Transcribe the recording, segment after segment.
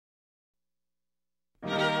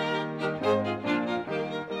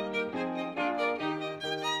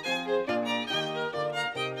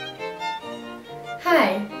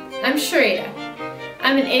I'm Sharita.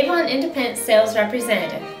 I'm an Avon Independent Sales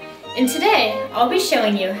Representative, and today I'll be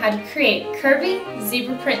showing you how to create curvy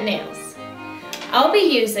zebra print nails. I'll be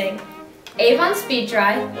using Avon Speed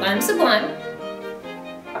Dry Lime Sublime,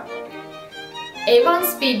 Avon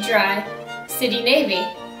Speed Dry City Navy,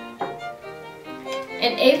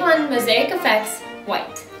 and Avon Mosaic Effects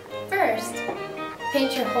White. First,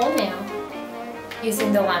 paint your whole nail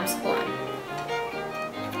using the Lime Sublime.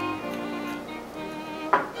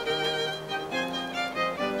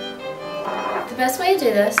 The best way to do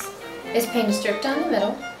this is paint a strip down the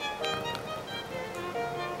middle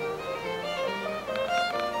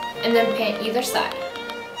and then paint either side.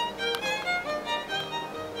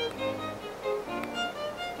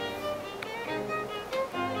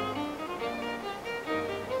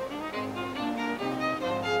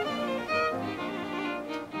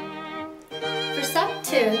 For step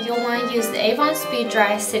 2, you'll want to use the Avon Speed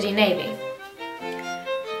Dry City Navy.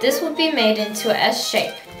 This will be made into an S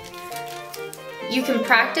shape. You can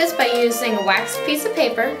practice by using a waxed piece of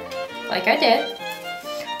paper, like I did,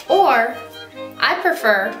 or I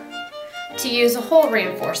prefer to use a hole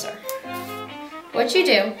reinforcer. What you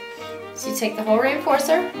do is you take the hole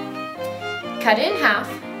reinforcer, cut it in half,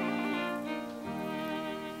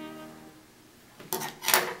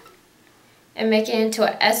 and make it into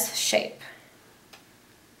an S shape.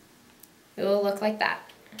 It will look like that.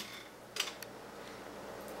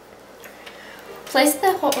 Place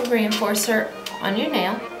the hole reinforcer on your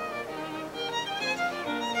nail.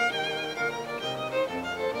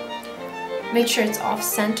 Make sure it's off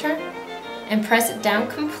center and press it down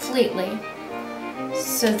completely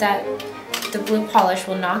so that the blue polish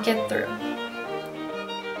will not get through.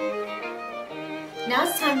 Now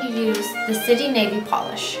it's time to use the City Navy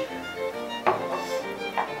polish.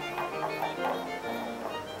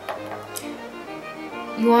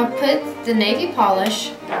 You want to put the navy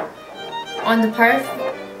polish on the part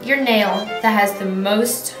of your nail that has the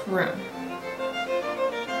most room.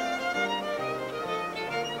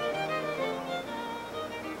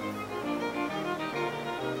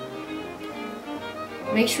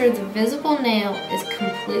 Make sure the visible nail is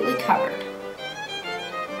completely covered.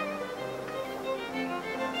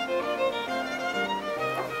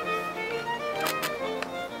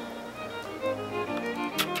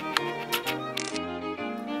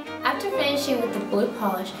 After finishing with the blue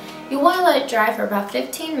polish, you want to let it dry for about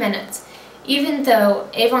 15 minutes, even though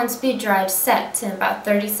Avon Speed Dry sets in about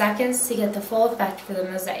 30 seconds to get the full effect for the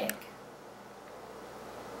mosaic.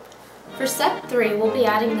 For step 3, we'll be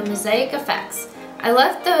adding the mosaic effects. I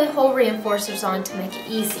left the hole reinforcers on to make it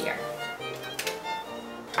easier.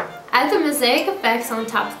 Add the mosaic effects on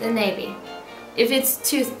top of the navy. If it's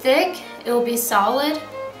too thick, it will be solid.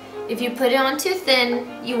 If you put it on too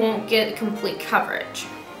thin, you won't get complete coverage.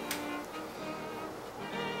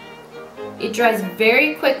 It dries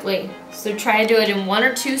very quickly, so try to do it in 1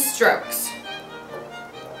 or 2 strokes.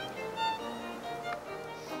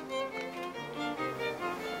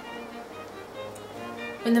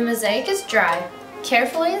 When the mosaic is dry,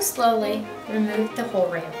 carefully and slowly remove the hole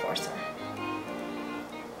reinforcer.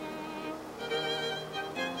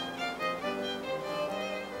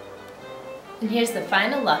 And here's the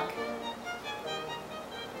final look.